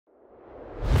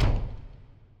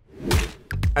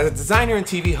As a designer and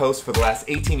TV host for the last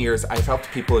 18 years, I've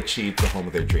helped people achieve the home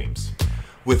of their dreams.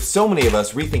 With so many of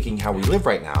us rethinking how we live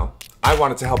right now, I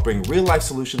wanted to help bring real-life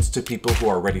solutions to people who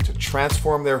are ready to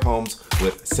transform their homes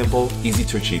with simple,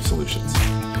 easy-to-achieve solutions.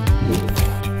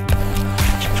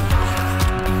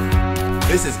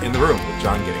 This is In the Room with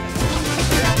John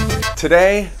Gidding.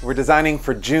 Today, we're designing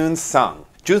for Jun Sung.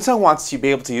 Jun Sung wants to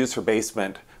be able to use her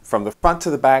basement from the front to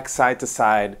the back, side to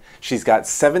side. She's got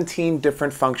 17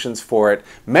 different functions for it.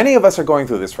 Many of us are going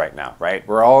through this right now, right?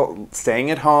 We're all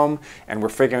staying at home and we're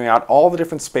figuring out all the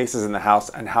different spaces in the house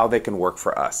and how they can work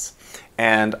for us.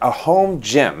 And a home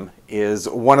gym is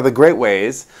one of the great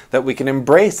ways that we can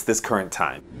embrace this current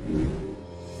time.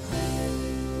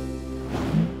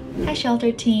 Hi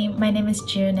Shelter team, my name is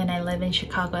June and I live in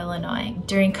Chicago, Illinois.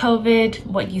 During COVID,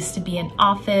 what used to be an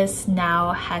office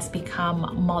now has become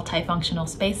multifunctional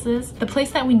spaces. The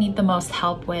place that we need the most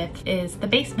help with is the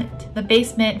basement. The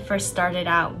basement first started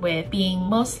out with being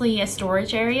mostly a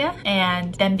storage area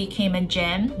and then became a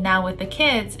gym. Now with the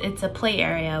kids, it's a play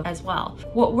area as well.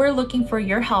 What we're looking for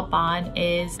your help on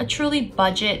is a truly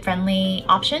budget-friendly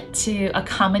option to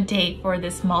accommodate for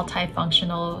this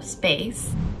multifunctional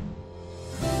space.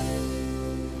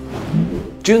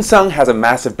 Jun Sung has a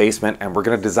massive basement and we're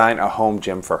going to design a home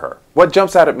gym for her. What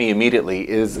jumps out at me immediately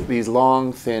is these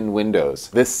long, thin windows.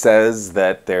 This says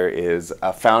that there is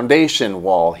a foundation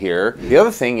wall here. The other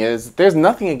thing is there's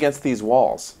nothing against these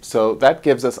walls, so that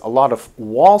gives us a lot of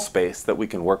wall space that we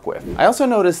can work with. I also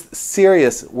noticed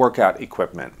serious workout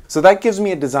equipment, so that gives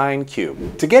me a design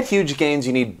cue. To get huge gains,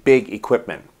 you need big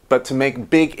equipment. But to make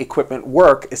big equipment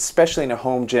work, especially in a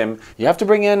home gym, you have to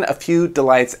bring in a few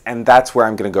delights, and that's where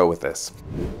I'm going to go with this.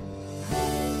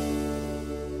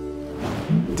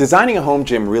 Designing a home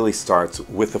gym really starts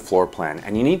with the floor plan,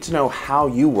 and you need to know how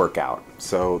you work out.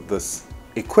 So this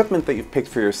equipment that you've picked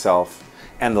for yourself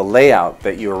and the layout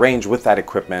that you arrange with that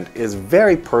equipment is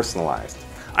very personalized.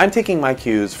 I'm taking my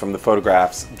cues from the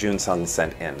photographs Jun Sung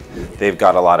sent in. They've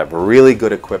got a lot of really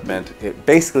good equipment. It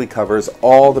basically covers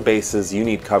all the bases you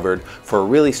need covered for a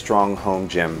really strong home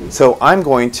gym. So I'm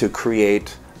going to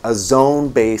create a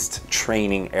zone-based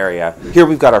training area. Here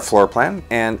we've got our floor plan,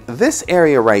 and this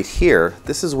area right here,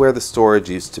 this is where the storage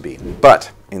used to be. But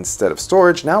instead of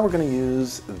storage, now we're going to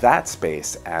use that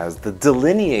space as the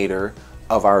delineator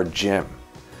of our gym.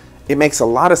 It makes a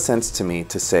lot of sense to me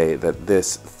to say that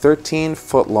this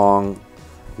 13-foot long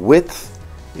width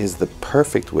is the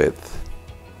perfect width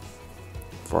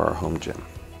for our home gym.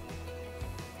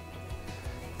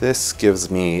 This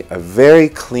gives me a very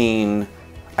clean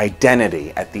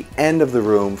identity at the end of the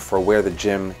room for where the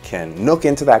gym can nook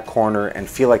into that corner and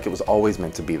feel like it was always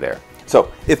meant to be there. So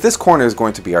if this corner is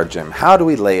going to be our gym, how do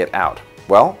we lay it out?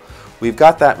 Well, we've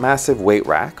got that massive weight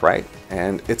rack, right?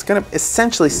 And it's going to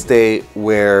essentially stay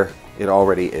where it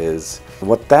already is.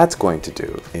 What that's going to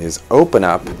do is open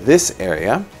up this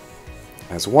area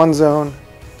as one zone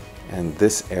and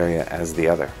this area as the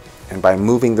other. And by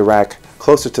moving the rack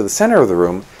closer to the center of the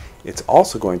room, it's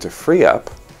also going to free up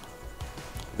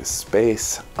the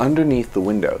space underneath the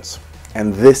windows.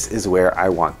 And this is where I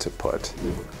want to put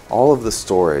all of the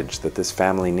storage that this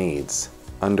family needs.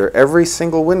 Under every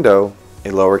single window,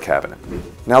 a lower cabinet.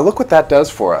 Now look what that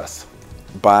does for us.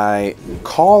 By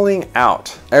calling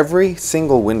out every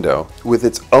single window with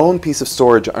its own piece of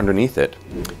storage underneath it,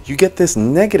 you get this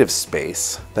negative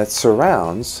space that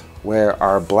surrounds where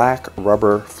our black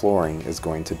rubber flooring is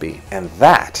going to be. And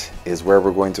that is where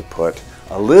we're going to put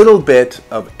a little bit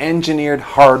of engineered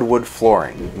hardwood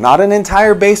flooring. Not an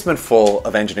entire basement full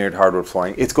of engineered hardwood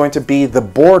flooring. It's going to be the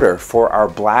border for our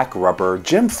black rubber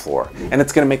gym floor. And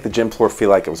it's going to make the gym floor feel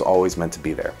like it was always meant to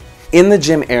be there. In the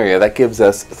gym area, that gives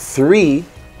us 3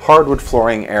 hardwood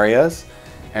flooring areas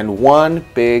and 1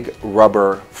 big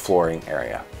rubber flooring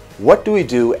area. What do we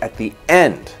do at the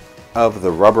end of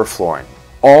the rubber flooring?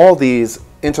 All these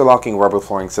interlocking rubber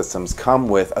flooring systems come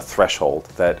with a threshold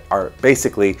that are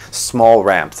basically small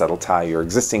ramps that'll tie your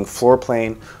existing floor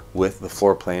plane with the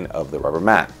floor plane of the rubber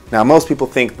mat. Now most people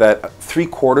think that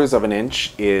 3/4 of an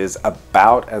inch is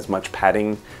about as much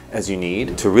padding as you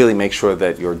need to really make sure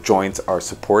that your joints are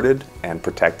supported and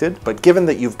protected. But given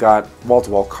that you've got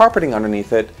wall-to-wall carpeting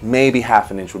underneath it, maybe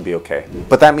 1/2 inch would be okay.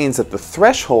 But that means that the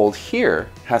threshold here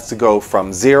has to go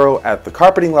from 0 at the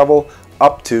carpeting level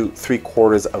up to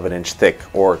 3/4 of an inch thick,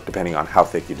 or depending on how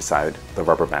thick you decide the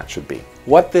rubber mat should be.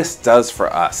 What this does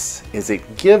for us is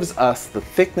it gives us the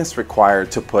thickness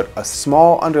required to put a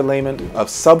small underlayment of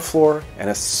subfloor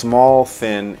and a small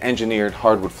thin engineered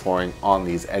hardwood flooring on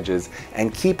these edges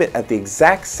and keep it at the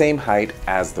exact same height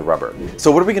as the rubber. So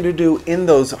what are we going to do in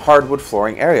those hardwood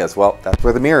flooring areas? Well, that's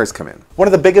where the mirrors come in. One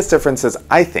of the biggest differences,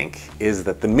 I think, is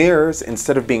that the mirrors,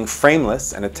 instead of being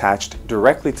frameless and attached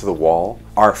directly to the wall,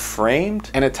 are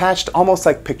framed and attached almost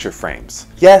like picture frames.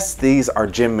 Yes, these are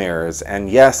gym mirrors, and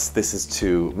yes, this is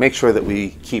to make sure that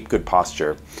we keep good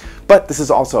posture. But this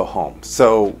is also a home.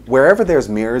 So wherever there's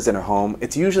mirrors in a home,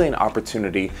 it's usually an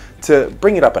opportunity to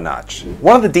bring it up a notch.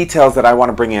 One of the details that I want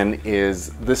to bring in is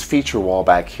this feature wall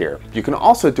back here. You can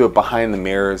also do it behind the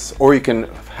mirrors, or you can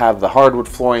have the hardwood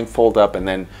flooring fold up and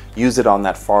then use it on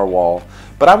that far wall.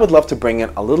 But I would love to bring in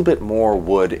a little bit more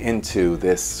wood into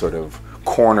this sort of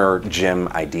corner gym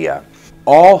idea.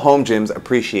 All home gyms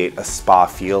appreciate a spa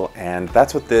feel, and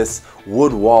that's what this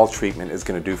wood wall treatment is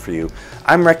going to do for you.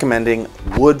 I'm recommending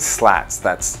wood slats.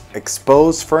 That's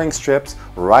exposed furring strips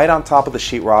right on top of the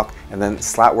sheetrock and then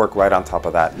slat work right on top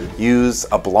of that. Use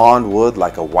a blonde wood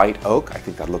like a white oak. I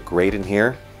think that'd look great in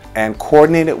here. And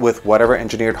coordinate it with whatever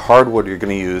engineered hardwood you're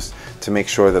going to use to make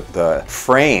sure that the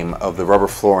frame of the rubber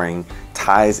flooring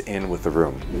ties in with the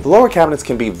room. The lower cabinets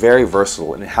can be very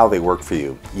versatile in how they work for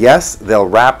you. Yes, they'll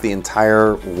wrap the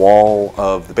entire wall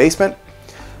of the basement,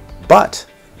 but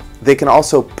they can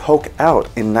also poke out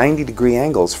in 90-degree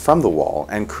angles from the wall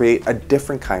and create a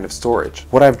different kind of storage.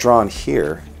 What I've drawn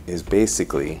here is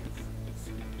basically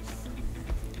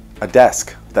a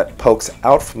desk that pokes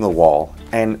out from the wall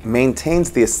and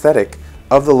maintains the aesthetic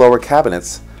of the lower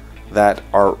cabinets that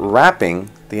are wrapping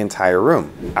the entire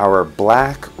room. Our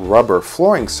black rubber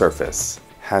flooring surface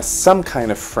has some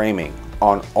kind of framing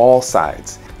on all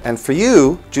sides. And for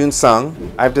you, Jun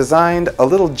Sung, I've designed a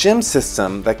little gym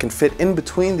system that can fit in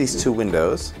between these two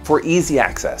windows for easy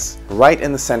access, right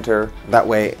in the center. That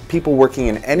way, people working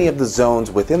in any of the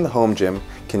zones within the home gym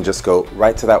can just go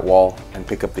right to that wall and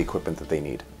pick up the equipment that they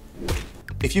need.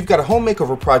 If you've got a home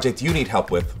makeover project you need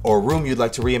help with, or a room you'd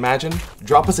like to reimagine,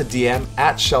 drop us a DM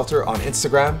at Shelter on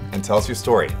Instagram and tell us your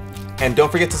story. And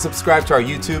don't forget to subscribe to our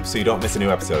YouTube so you don't miss a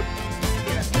new episode.